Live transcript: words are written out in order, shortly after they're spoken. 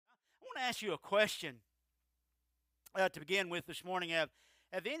ask you a question to begin with this morning. Have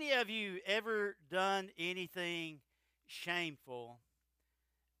any of you ever done anything shameful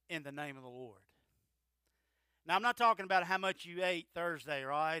in the name of the Lord? Now, I'm not talking about how much you ate Thursday,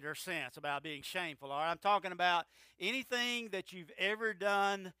 right, or since, about being shameful, all right? I'm talking about anything that you've ever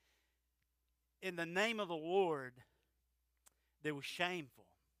done in the name of the Lord that was shameful.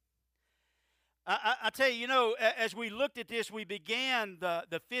 I tell you, as we looked at this, we began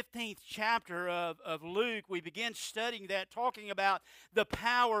the 15th chapter of Luke. We began studying that, talking about the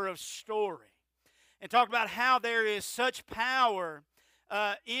power of story, and talked about how there is such power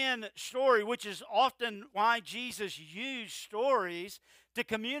in story, which is often why Jesus used stories to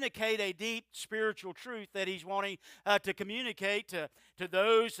communicate a deep spiritual truth that he's wanting to communicate to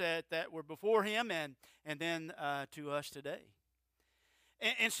those that were before him and then to us today.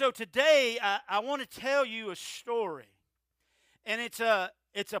 And so today I want to tell you a story, and it's a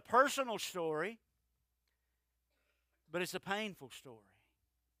personal story, but it's a painful story.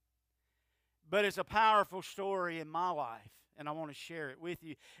 But it's a powerful story in my life, and I want to share it with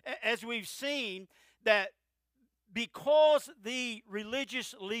you. As we've seen that because the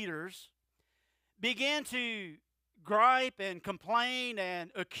religious leaders began to gripe and complain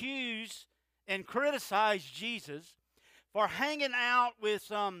and accuse and criticize Jesus for hanging out with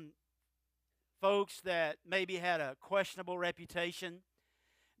some folks that maybe had a questionable reputation,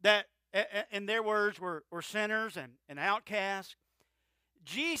 that, in their words, were sinners and outcasts,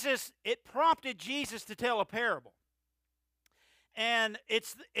 it prompted Jesus to tell a parable. And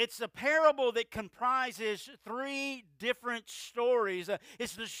it's a parable that comprises three different stories.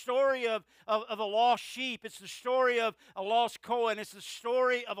 It's the story of a lost sheep. It's the story of a lost coin. It's the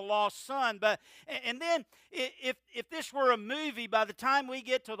story of a lost son. And then if this were a movie, by the time we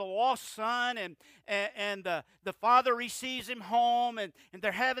get to the lost son and the father receives him home and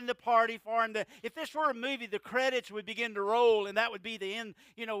they're having the party for him, if this were a movie, the credits would begin to roll, and that would be the end.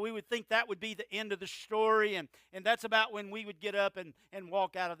 We would think that would be the end of the story, and that's about when we would get up and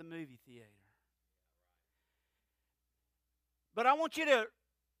walk out of the movie theater. But I want you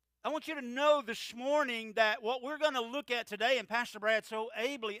to know this morning that what we're going to look at today, and Pastor Brad so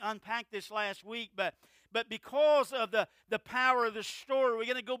ably unpacked this last week, but because of the power of the story, we're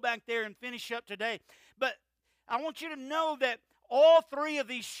going to go back there and finish up today. But I want you to know that all three of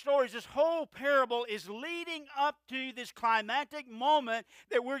these stories, this whole parable, is leading up to this climactic moment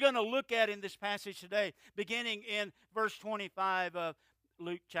that we're going to look at in this passage today, beginning in verse 25 of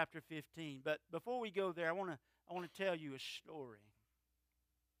Luke chapter 15. But before we go there, I want to tell you a story.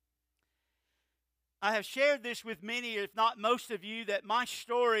 I have shared this with many, if not most of you, that my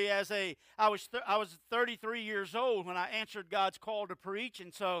story I was 33 years old when I answered God's call to preach,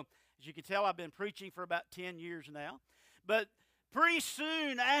 and so, as you can tell, I've been preaching for about 10 years now. But pretty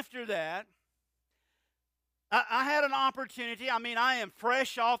soon after that, I had an opportunity. I am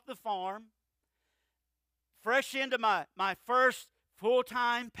fresh off the farm, fresh into my first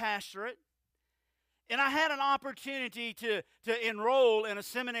full-time pastorate, and I had an opportunity to enroll in a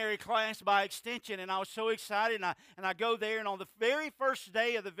seminary class by extension, and I was so excited, and I go there, and on the very first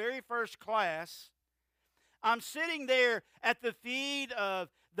day of the very first class, I'm sitting there at the feet of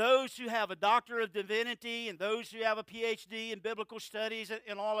those who have a doctor of divinity and those who have a PhD in biblical studies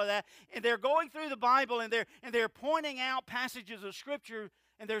and all of that, and they're going through the Bible, and they're pointing out passages of Scripture,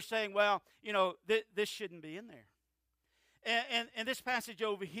 and they're saying, well, this shouldn't be in there. And this passage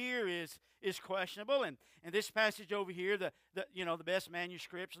over here is questionable, and this passage over here, the best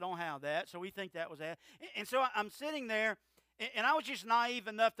manuscripts don't have that, so we think that was that. And so I'm sitting there, and I was just naive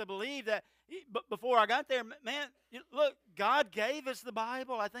enough to believe that. But before I got there, man, look, God gave us the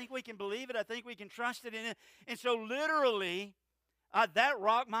Bible. I think we can believe it. I think we can trust it in it. And so literally, that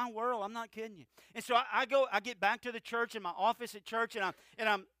rocked my world. I'm not kidding you. And so I get back to the church, in my office at church, and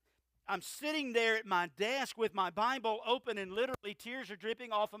I'm sitting there at my desk with my Bible open, and literally tears are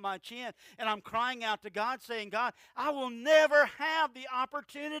dripping off of my chin, and I'm crying out to God, saying, God, I will never have the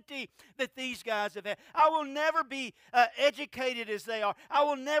opportunity that these guys have had. I will never be educated as they are. I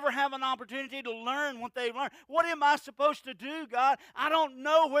will never have an opportunity to learn what they've learned. What am I supposed to do, God? I don't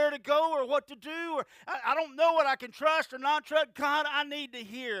know where to go or what to do, or I don't know what I can trust or not trust. God, I need to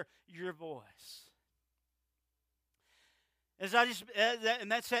hear your voice.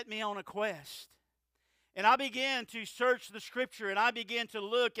 And that set me on a quest. And I began to search the Scripture, and I began to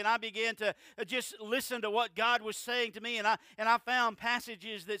look, and I began to just listen to what God was saying to me. And I found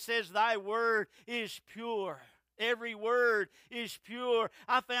passages that says, thy word is pure. every word is pure.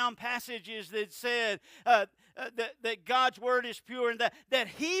 I found passages that said that God's word is pure and that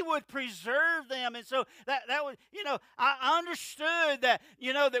He would preserve them. And so that was, I understood that,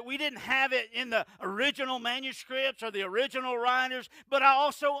 that we didn't have it in the original manuscripts or the original writers, but I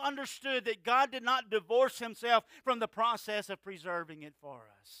also understood that God did not divorce Himself from the process of preserving it for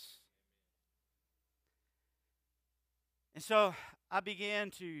us. And so I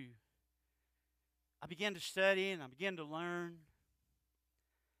began to study and I began to learn.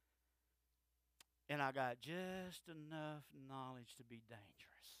 And I got just enough knowledge to be dangerous.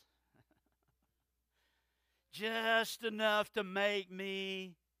 Just enough to make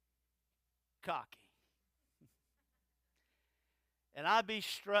me cocky. And I'd be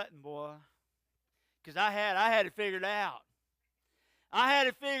strutting, boy, because I had it figured out. I had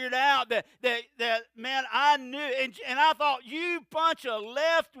it figured out that man, I knew, and I thought, you bunch of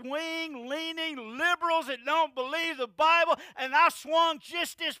left-wing leaning liberals that don't believe the Bible, and I swung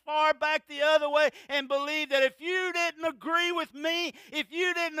just as far back the other way and believed that if you didn't agree with me, if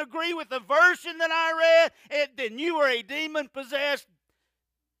you didn't agree with the version that I read, then you were a demon-possessed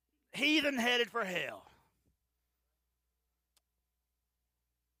heathen headed for hell.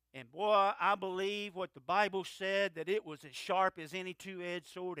 And boy, I believe what the Bible said, that it was as sharp as any two-edged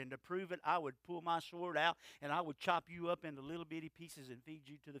sword. And to prove it, I would pull my sword out and I would chop you up into little bitty pieces and feed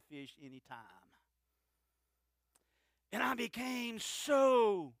you to the fish anytime. And I became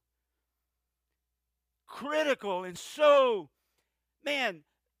so critical and so,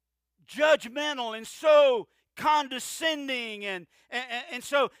 judgmental and so condescending, and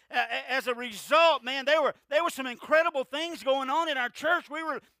so as a result, man, there were some incredible things going on in our church. We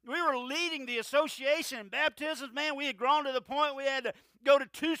were leading the association and baptisms. Man, we had grown to the point we had to go to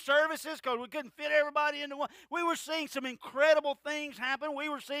 2 services because we couldn't fit everybody into one. We were seeing some incredible things happen. We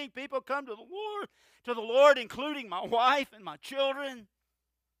were seeing people come to the Lord, including my wife and my children.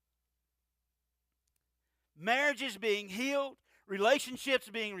 Marriages being healed, relationships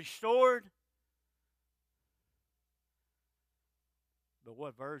being restored. But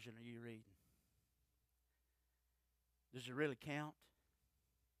what version are you reading? Does it really count?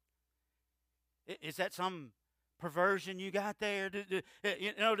 Is that some perversion you got there?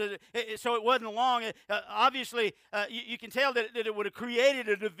 So it wasn't long. Obviously, you can tell that it would have created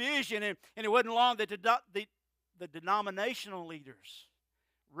a division, and it wasn't long that the denominational leaders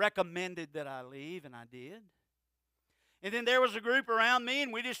recommended that I leave, and I did. And then there was a group around me,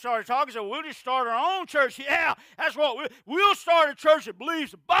 and we just started talking. So we'll just start our own church. Yeah, that's what we'll start a church that believes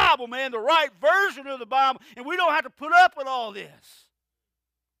the Bible, man, the right version of the Bible, and we don't have to put up with all this.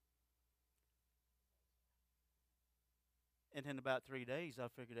 And in about 3 days, I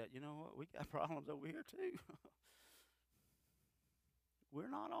figured out, you know what? We got problems over here too. We're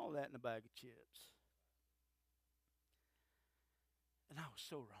not all that in a bag of chips. And I was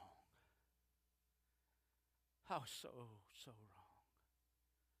so wrong. I was so wrong.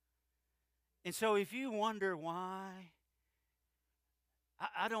 And so if you wonder why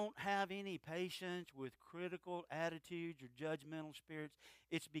I don't have any patience with critical attitudes or judgmental spirits,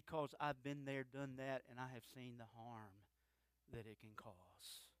 it's because I've been there, done that, and I have seen the harm that it can cause.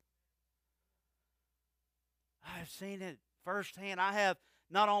 I have seen it firsthand. I have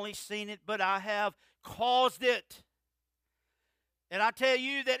not only seen it, but I have caused it. And I tell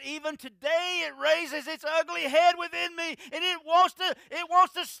you that even today it raises its ugly head within me, and it wants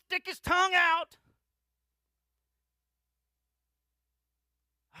to stick its tongue out.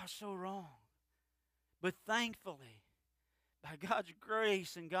 I was so wrong. But thankfully, by God's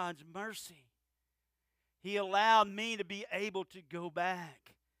grace and God's mercy, He allowed me to be able to go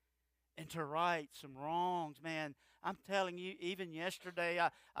back and to right some wrongs. Man, I'm telling you, even yesterday,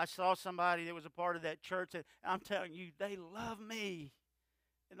 I saw somebody that was a part of that church, and I'm telling you, they love me,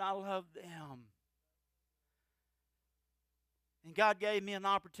 and I love them. And God gave me an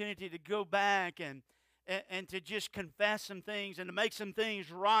opportunity to go back and to just confess some things and to make some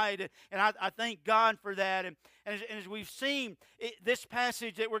things right. And I thank God for that. And as we've seen, this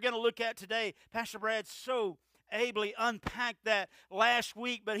passage that we're going to look at today, Pastor Brad so ably unpacked that last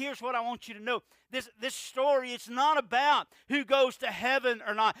week. But here's what I want you to know. This story, it's not about who goes to heaven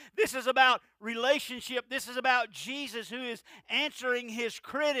or not. This is about relationship. This is about Jesus, who is answering His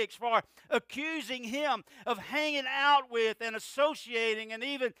critics for accusing Him of hanging out with and associating and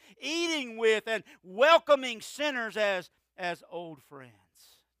even eating with and welcoming sinners as old friends.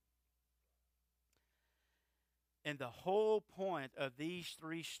 And the whole point of these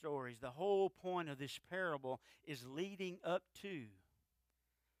 3 stories, the whole point of this parable is leading up to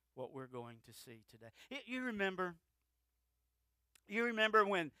what we're going to see today. You remember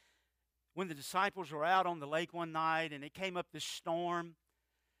when when the disciples were out on the lake one night and it came up this storm,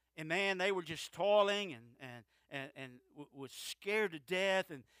 and man, they were just toiling and was scared to death.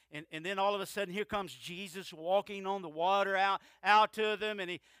 And then all of a sudden, here comes Jesus walking on the water out to them.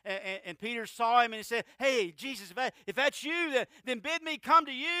 And Peter saw him and he said, "Hey, Jesus, if that's you, then bid me come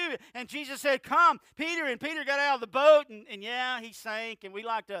to you." And Jesus said, "Come, Peter." And Peter got out of the boat, and yeah, he sank. And we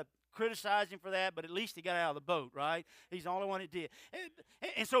like to criticize him for that, but at least he got out of the boat, right? He's the only one that did.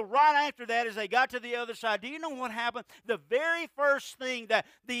 And so right after that, as they got to the other side, do you know what happened? The very first thing that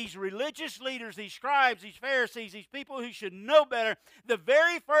these religious leaders, these scribes, these Pharisees, these people who should know better, the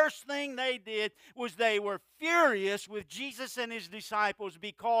very first thing they did was they were furious with Jesus and his disciples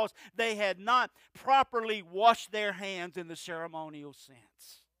because they had not properly washed their hands in the ceremonial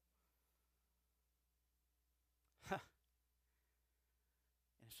sense.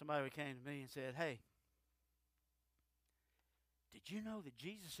 Somebody came to me and said, "Hey, did you know that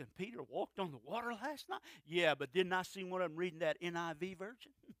Jesus and Peter walked on the water last night?" "Yeah, but didn't I see one of them reading that NIV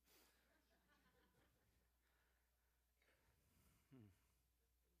version?"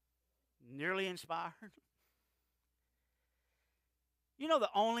 Nearly inspired. You know, the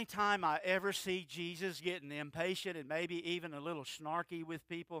only time I ever see Jesus getting impatient and maybe even a little snarky with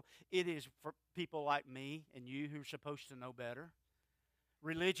people, it is for people like me and you who are supposed to know better.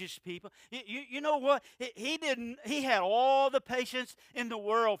 Religious people. You know what? He had all the patience in the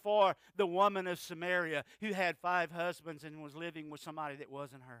world for the woman of Samaria who had 5 husbands and was living with somebody that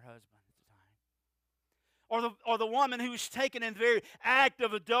wasn't her husband at the time. Or the woman who was taken in the very act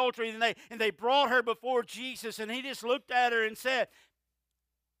of adultery, and they brought her before Jesus, and he just looked at her and said,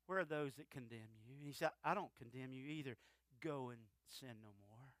 "Where are those that condemn you?" And he said, "I don't condemn you either. Go and sin no more."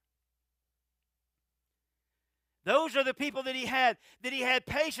 Those are the people that he had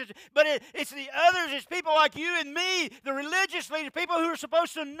patience. But it's the others, it's people like you and me, the religious leaders, people who are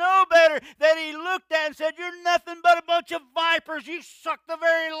supposed to know better, that he looked at and said, "You're nothing but a bunch of vipers. You suck the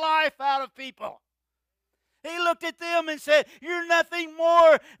very life out of people." He looked at them and said, "You're nothing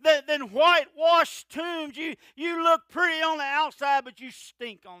more than whitewashed tombs. You look pretty on the outside, but you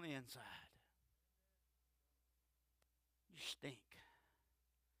stink on the inside. You stink."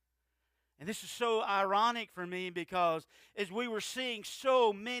 And this is so ironic for me because as we were seeing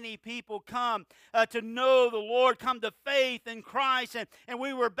so many people come to know the Lord, come to faith in Christ, and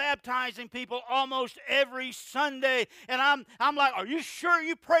we were baptizing people almost every Sunday. And I'm like, "Are you sure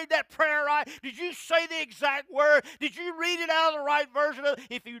you prayed that prayer right? Did you say the exact word? Did you read it out of the right version of it?"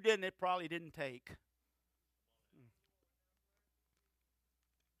 If you didn't, it probably didn't take.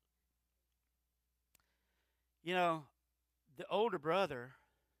 You know, the older brother,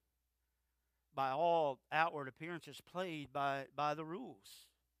 by all outward appearances, played by the rules.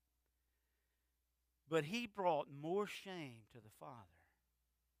 But he brought more shame to the father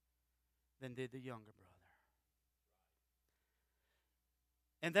than did the younger brother.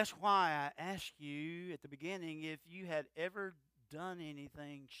 And that's why I asked you at the beginning if you had ever done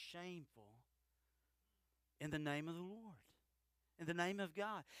anything shameful in the name of the Lord, in the name of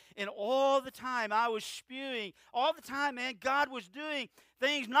God. And all the time I was spewing, all the time, man, God was doing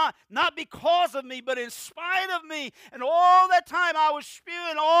things not because of me, but in spite of me. And all that time I was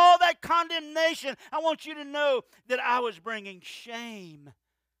spewing all that condemnation. I want you to know that I was bringing shame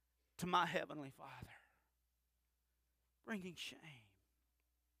to my Heavenly Father. Bringing shame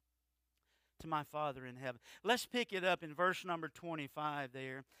to my Father in heaven. Let's pick it up in verse number 25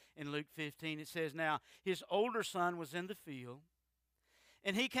 there in Luke 15. It says, "Now his older son was in the field,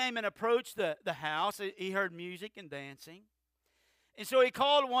 and he came and approached the house. He heard music and dancing. And so he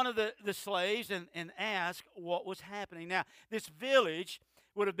called one of the slaves and asked what was happening." Now, this village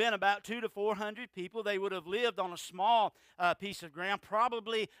would have been about 200 to 400 people. They would have lived on a small piece of ground,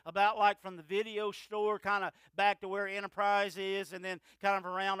 probably about like from the video store kind of back to where Enterprise is, and then kind of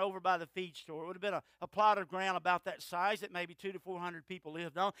around over by the feed store. It would have been a plot of ground about that size that maybe 200 to 400 people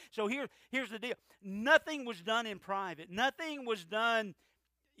lived on. So here's the deal. Nothing was done in private. Nothing was done.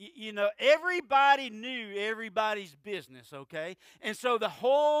 You know, everybody knew everybody's business, okay? And so the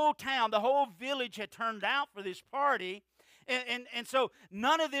whole town, the whole village had turned out for this party, and so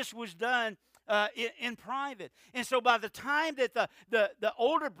none of this was done in private. And so by the time that the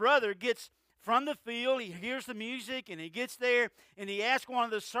older brother gets from the field, he hears the music, and he gets there, and he asks one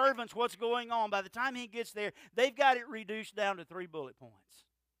of the servants what's going on. By the time he gets there, they've got it reduced down to 3 bullet points.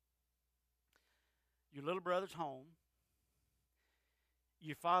 Your little brother's home.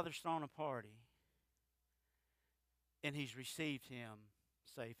 Your father's thrown a party, and he's received him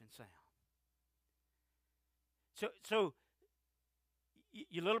safe and sound. So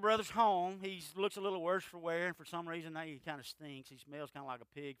your little brother's home. He looks a little worse for wear, and for some reason now he kind of stinks. He smells kind of like a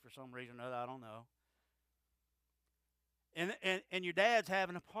pig for some reason or other. I don't know. And your dad's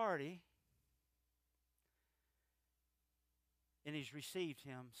having a party, and he's received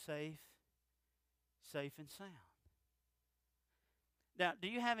him safe and sound. Now, do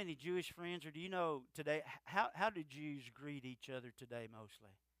you have any Jewish friends, or do you know today, how do Jews greet each other today mostly?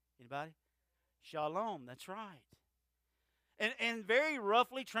 Anybody? Shalom, that's right. And very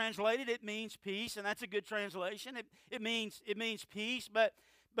roughly translated, it means peace, and that's a good translation. It means peace, but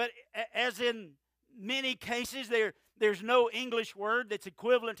as in many cases, there's no English word that's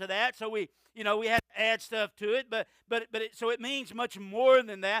equivalent to that, so we have to add stuff to it, so it means much more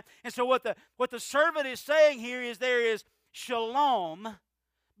than that. And so what the servant is saying here is there is shalom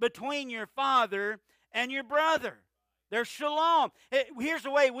between your father and your brother. There's shalom. Here's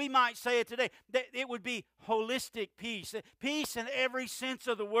the way we might say it today. It would be holistic peace. Peace in every sense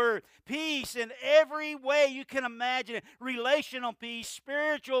of the word. Peace in every way you can imagine it. Relational peace,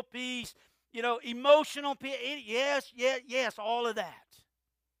 spiritual peace, emotional peace. Yes, all of that.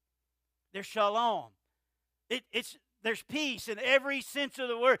 There's shalom. There's peace in every sense of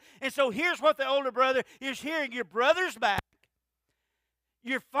the word. And so here's what the older brother is hearing. Your brother's back.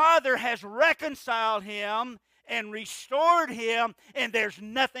 Your father has reconciled him and restored him, and there's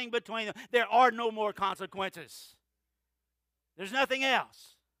nothing between them. There are no more consequences. There's nothing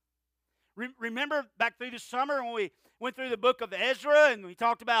else. Remember back through the summer when we went through the book of Ezra and we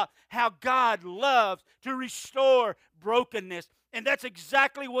talked about how God loves to restore brokenness. And that's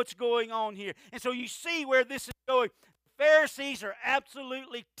exactly what's going on here. And so you see where this is going. The Pharisees are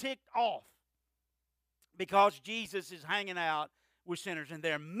absolutely ticked off because Jesus is hanging out with sinners, and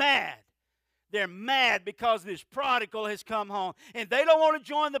they're mad. They're mad because this prodigal has come home. And they don't want to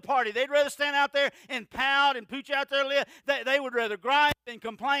join the party. They'd rather stand out there and pout and pooch out their lip. They would rather gripe and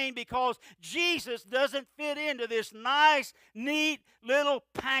complain because Jesus doesn't fit into this nice, neat little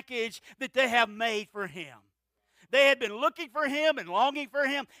package that they have made for him. They had been looking for him and longing for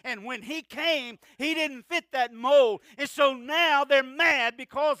him. And when he came, he didn't fit that mold. And so now they're mad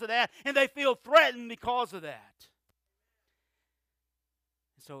because of that. And they feel threatened because of that.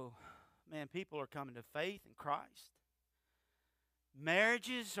 So, man, people are coming to faith in Christ.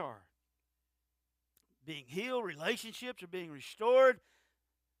 Marriages are being healed. Relationships are being restored.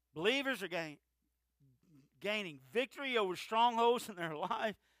 Believers are gaining victory over strongholds in their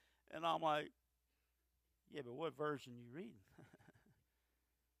life. And I'm like, yeah, but what version you reading?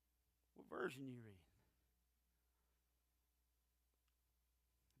 What version you reading?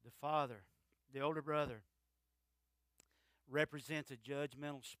 The father, the older brother, represents a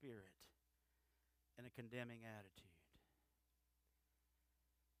judgmental spirit and a condemning attitude.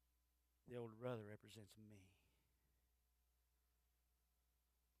 The older brother represents me.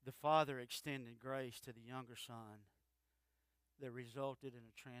 The father extended grace to the younger son that resulted in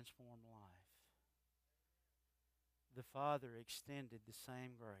a transformed life. The father extended the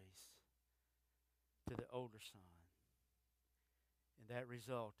same grace to the older son, and that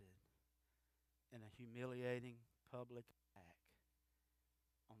resulted in a humiliating public attack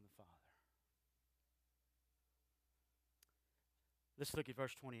on the father. Let's look at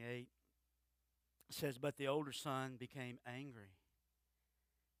verse 28. It says, "But the older son became angry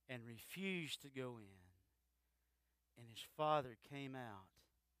and refused to go in, and his father came out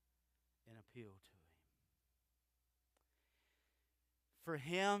and appealed to him." For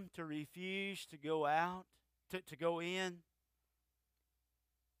him to refuse to go out, to go in,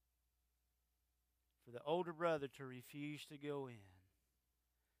 for the older brother to refuse to go in,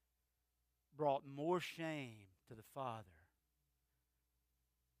 brought more shame to the father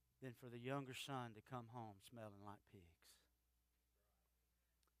than for the younger son to come home smelling like pigs.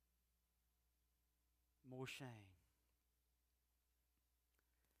 More shame.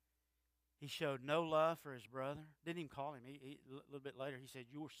 He showed no love for his brother. Didn't even call him. A little bit later, he said,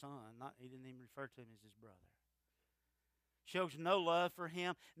 "Your son." He didn't even refer to him as his brother. Shows no love for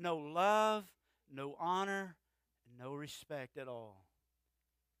him. No love, no honor, no respect at all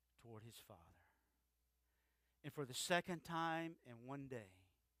toward his father. And for the second time in one day,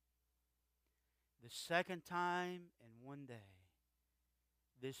 this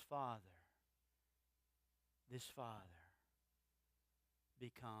father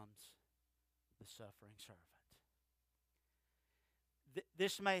becomes the suffering servant.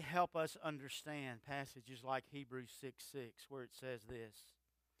 This may help us understand passages like Hebrews 6:6, where it says this: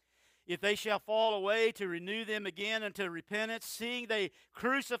 "If they shall fall away, to renew them again unto repentance, seeing they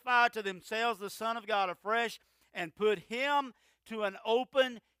crucify to themselves the Son of God afresh, and put him to an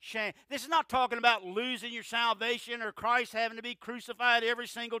open shame. This is not talking about losing your salvation or Christ having to be crucified every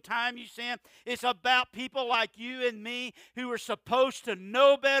single time you sin. It's about people like you and me who are supposed to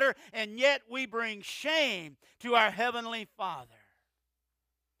know better, and yet we bring shame to our Heavenly Father.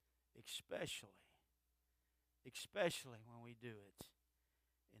 Especially when we do it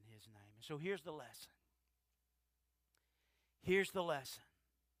in His name. And so here's the lesson. Here's the lesson.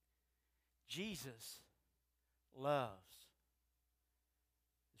 Jesus loves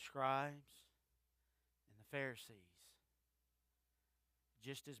the scribes and the Pharisees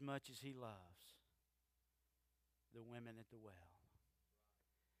just as much as He loves the women at the well.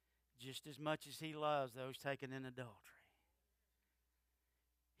 Just as much as He loves those taken in adultery.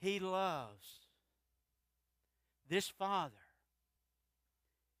 He loves this father.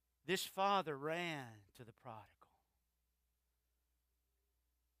 This father ran to the prodigal.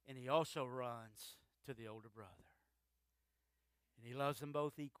 And he also runs to the older brother. And he loves them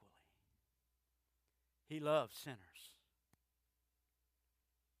both equally. He loves sinners.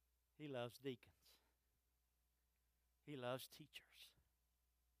 He loves deacons. He loves teachers.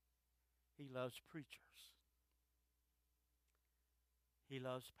 He loves preachers. He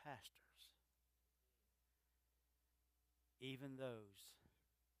loves pastors. Even those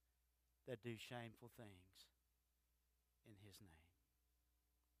that do shameful things in His name.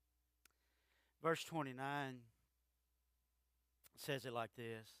 Verse 29 says it like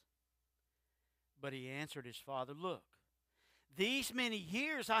this. But he answered his father, look, these many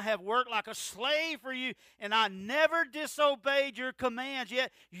years I have worked like a slave for you, and I never disobeyed your commands,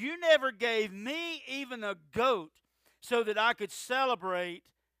 yet you never gave me even a goat so that I could celebrate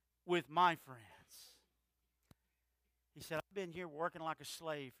with my friends. He said, I've been here working like a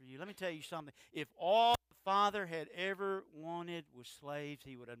slave for you. Let me tell you something. If all the Father had ever wanted was slaves,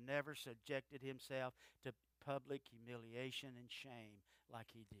 He would have never subjected Himself to public humiliation and shame like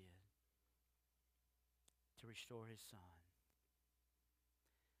He did to restore His Son.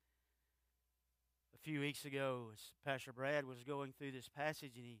 A few weeks ago, as Pastor Brad was going through this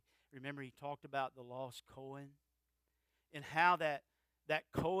passage, and he talked about the lost coin and how that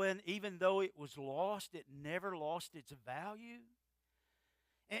coin, even though it was lost, it never lost its value.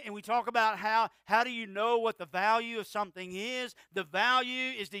 And we talk about how do you know what the value of something is? The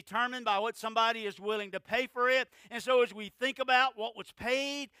value is determined by what somebody is willing to pay for it. And so as we think about what was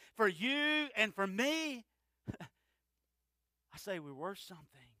paid for you and for me, I say we're worth something.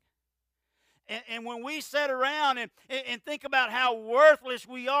 And when we sit around and think about how worthless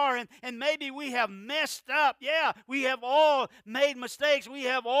we are, and maybe we have messed up. Yeah, we have all made mistakes. We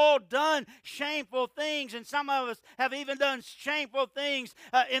have all done shameful things, and some of us have even done shameful things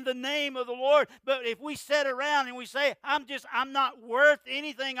in the name of the Lord. But if we sit around and we say, I'm not worth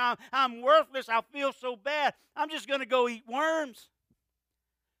anything, I'm worthless, I feel so bad, I'm just going to go eat worms.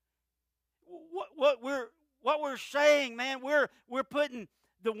 What we're saying, man, we're putting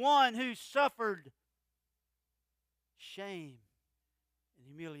the one who suffered shame and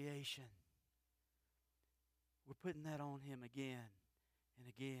humiliation, we're putting that on Him again and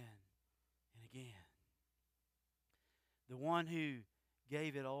again and again. The one who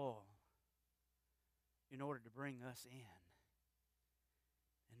gave it all in order to bring us in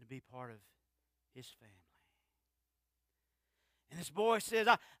and to be part of His family. And this boy says,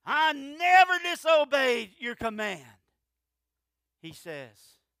 I never disobeyed your command. He says,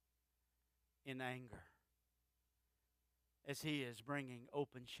 in anger, as he is bringing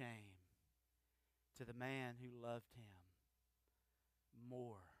open shame to the man who loved him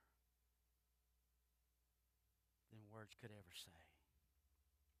more than words could ever say.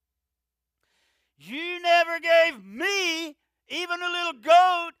 You never gave me even a little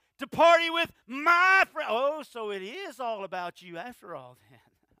goat to party with my friend. Oh, so it is all about you after all then.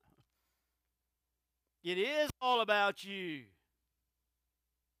 It is all about you.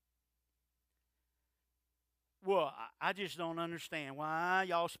 Well, I just don't understand why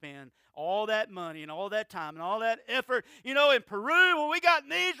y'all spend all that money and all that time and all that effort. You know, in Peru, when we got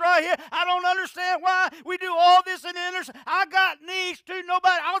needs right here, I don't understand why we do all this in Anderson. I got needs too.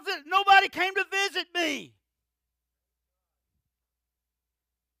 Nobody came to visit me.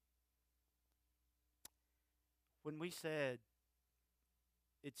 When we said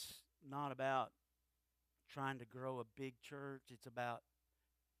it's not about trying to grow a big church, it's about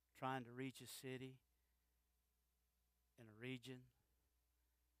trying to reach a city in a region.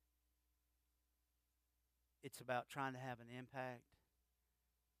 It's about trying to have an impact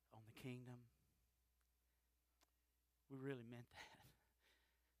on the kingdom. We really meant that.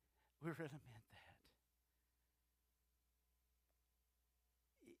 We really meant that.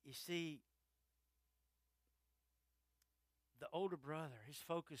 You see, the older brother, his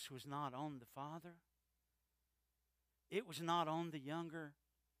focus was not on the father. It was not on his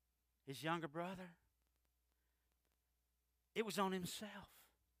younger brother. It was on himself.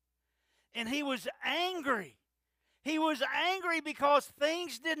 And he was angry. He was angry because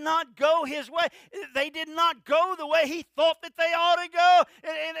things did not go his way. They did not go the way he thought that they ought to go.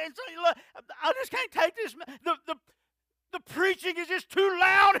 And so, look, I just can't take this. The preaching is just too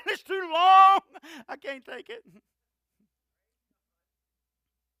loud and it's too long. I can't take it.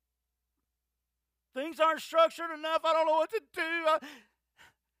 Things aren't structured enough. I don't know what to do.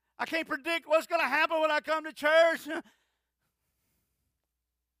 I can't predict what's going to happen when I come to church. But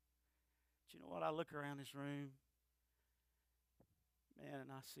you know what? I look around this room, man,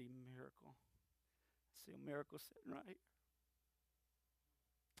 and I see a miracle. I see a miracle sitting right here.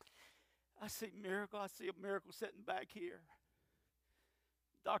 I see a miracle sitting back here.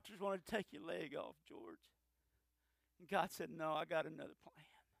 Doctors wanted to take your leg off, George. And God said, no, I got another plan.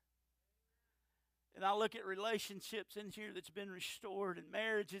 And I look at relationships in here that's been restored and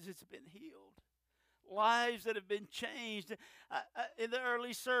marriages that's been healed. Lives that have been changed. In the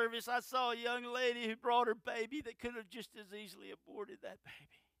early service, I saw a young lady who brought her baby that could have just as easily aborted that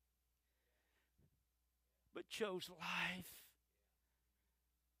baby, but chose life.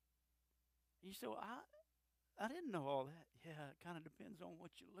 You say, well, I didn't know all that. Yeah, it kind of depends on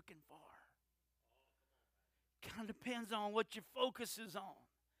what you're looking for. Kind of depends on what your focus is on.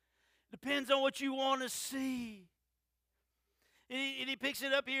 Depends on what you want to see. And he picks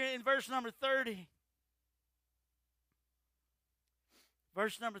it up here in verse number 30.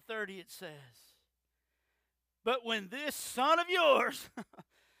 Verse number 30, it says, but when this son of yours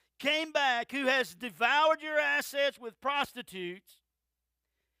came back, who has devoured your assets with prostitutes,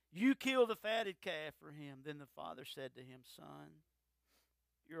 you kill the fatted calf for him. Then the father said to him, son,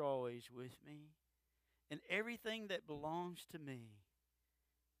 you're always with me, and everything that belongs to me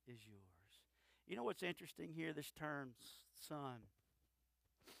is yours. You know what's interesting here? This term, son.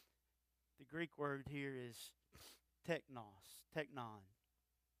 The Greek word here is teknon.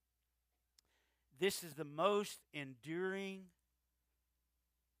 This is the most enduring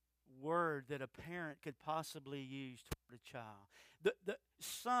word that a parent could possibly use toward a child. The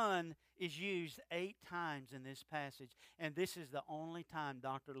son is used 8 times in this passage, and this is the only time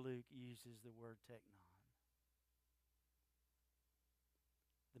Dr. Luke uses the word teknon.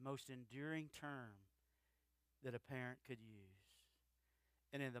 The most enduring term that a parent could use.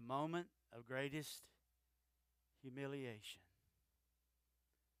 And in the moment of greatest humiliation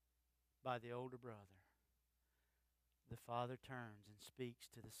by the older brother, the father turns and speaks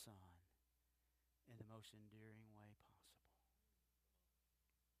to the son in the most endearing way possible.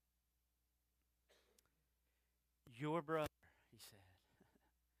 Your brother, he said,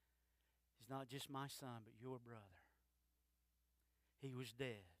 is not just my son, but your brother. He was dead,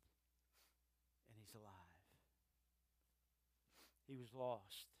 and he's alive. He was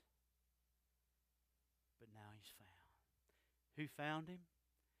lost, but now he's found. Who found him?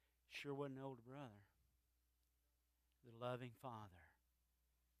 Sure wasn't the older brother. The loving Father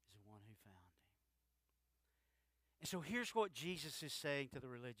is the one who found him. And so here's what Jesus is saying to the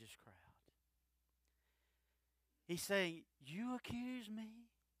religious crowd. He's saying, you accuse me?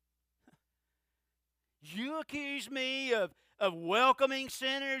 You accuse me of welcoming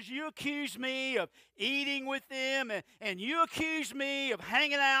sinners. You accuse me of eating with them. And you accuse me of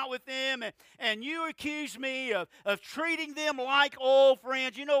hanging out with them. And you accuse me of treating them like old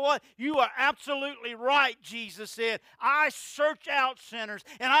friends. You know what? You are absolutely right, Jesus said. I search out sinners,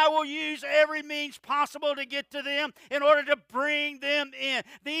 and I will use every means possible to get to them in order to bring them in.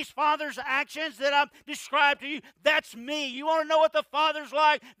 These Father's actions that I've described to you, that's me. You want to know what the Father's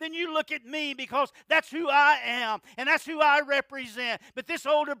like? Then you look at me, because that's who I am, and that's who I represent. But this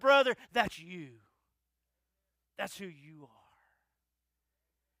older brother, that's you. That's who you are.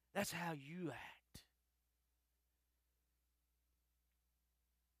 That's how you act.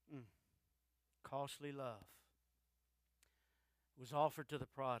 Costly love was offered to the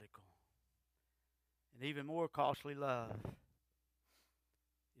prodigal. And even more costly love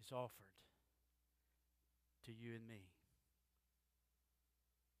is offered to you and me.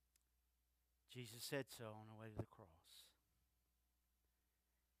 Jesus said so on the way to the cross.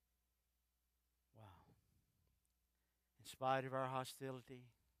 Wow. In spite of our hostility,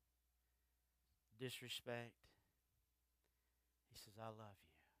 disrespect, he says, I love you.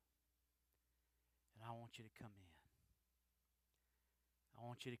 And I want you to come in. I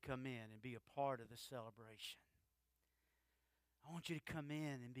want you to come in and be a part of the celebration. I want you to come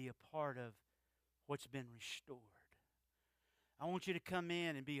in and be a part of what's been restored. I want you to come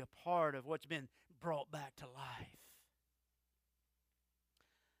in and be a part of what's been brought back to life.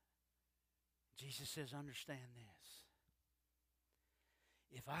 Jesus says, understand this.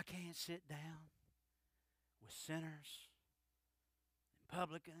 If I can't sit down with sinners, and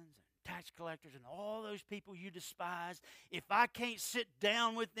publicans, and tax collectors, and all those people you despise, if I can't sit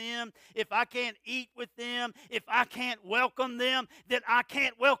down with them, if I can't eat with them, if I can't welcome them, then I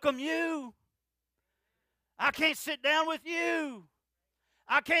can't welcome you. I can't sit down with you.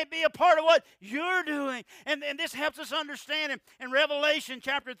 I can't be a part of what you're doing. And this helps us understand in Revelation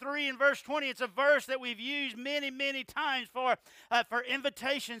chapter 3 and verse 20. It's a verse that we've used many, many times for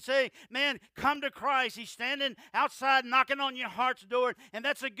invitation, saying, man, come to Christ. He's standing outside knocking on your heart's door. And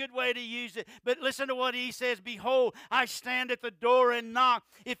that's a good way to use it. But listen to what he says. Behold, I stand at the door and knock.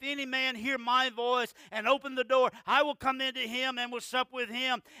 If any man hear my voice and open the door, I will come into him and will sup with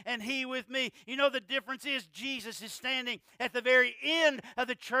him and he with me. You know, the difference is Jesus is standing at the very end of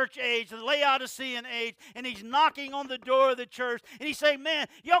the church age, the Laodicean age, and he's knocking on the door of the church, and he's saying, man,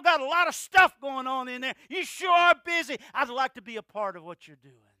 y'all got a lot of stuff going on in there. You sure are busy. I'd like to be a part of what you're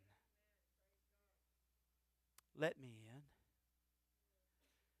doing. Let me in,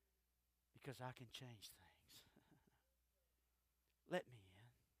 because I can change things. Let me in.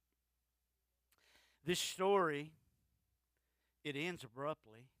 This story, it ends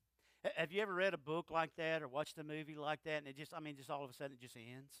abruptly. Have you ever read a book like that or watched a movie like that, and it just all of a sudden it just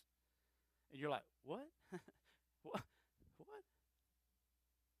ends? And you're like, what? What?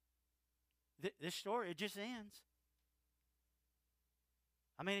 This story, it just ends.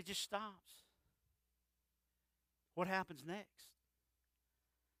 I mean, it just stops. What happens next?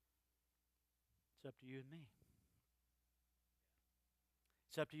 It's up to you and me.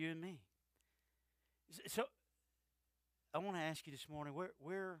 It's up to you and me. So, I want to ask you this morning,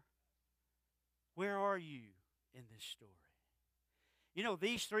 where are you in this story? You know,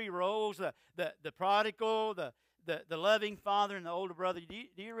 these three roles, the prodigal, the loving father, and the older brother,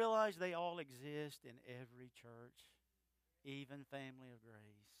 do you realize they all exist in every church? Even Family of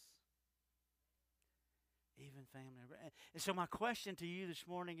Grace. Even Family of Grace. And so my question to you this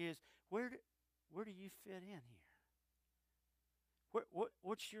morning is, where do you fit in here?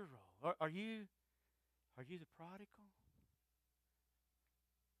 What's your role? Are you the prodigal?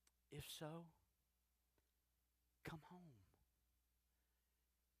 If so, come home.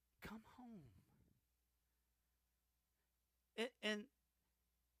 Come home. And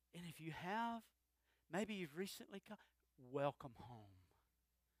if you have, maybe you've recently come, welcome home.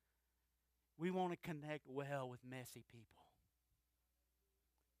 We want to connect well with messy people.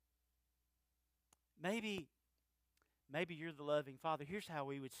 Maybe you're the loving father. Here's how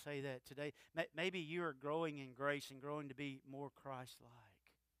we would say that today. Maybe you are growing in grace and growing to be more Christ-like.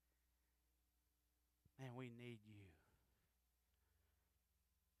 Man, we need you.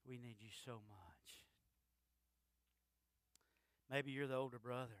 We need you so much. Maybe you're the older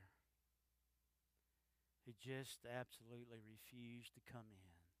brother who just absolutely refused to come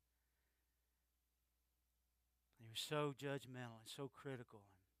in. He was so judgmental and so critical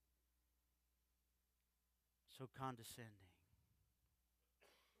and so condescending.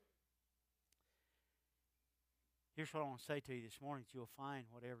 Here's what I want to say to you this morning, that you'll find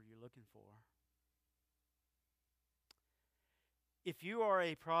whatever you're looking for. If you are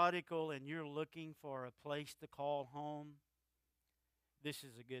a prodigal and you're looking for a place to call home, this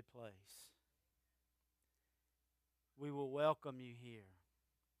is a good place. We will welcome you here.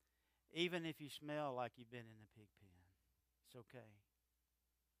 Even if you smell like you've been in the pig pen. It's okay.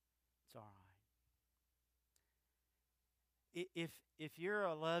 It's all right. If you're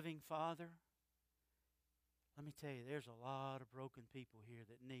a loving father, let me tell you, there's a lot of broken people here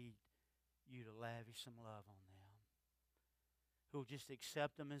that need you to lavish some love on them. Who'll just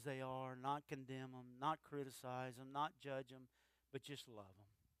accept them as they are, not condemn them, not criticize them, not judge them, but just love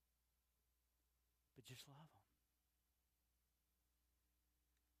them. But just love them.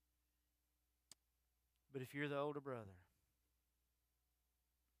 But if you're the older brother,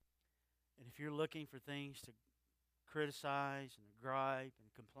 and if you're looking for things to criticize and gripe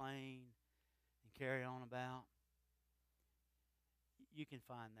and complain and carry on about, you can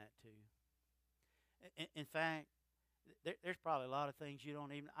find that too. In fact, there's probably a lot of things you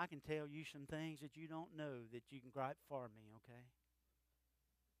don't even, I can tell you some things that you don't know that you can gripe for me, okay?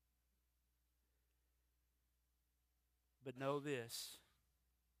 But know this.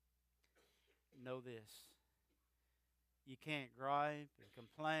 Know this. You can't gripe and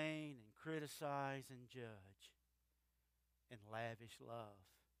complain and criticize and judge and lavish love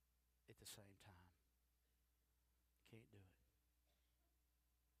at the same time. Can't do it.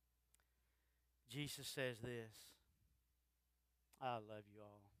 Jesus says this. I love you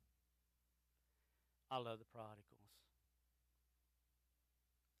all. I love the prodigals.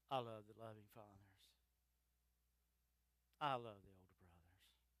 I love the loving fathers. I love the older brothers.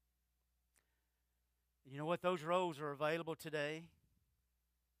 You know what? Those roles are available today,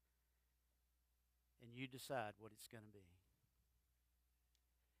 and you decide what it's going to be.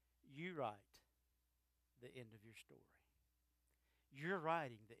 You write the end of your story. You're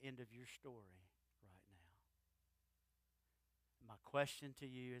writing the end of your story right now. My question to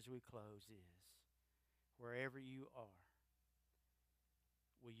you as we close is, wherever you are,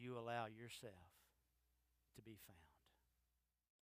 will you allow yourself to be found?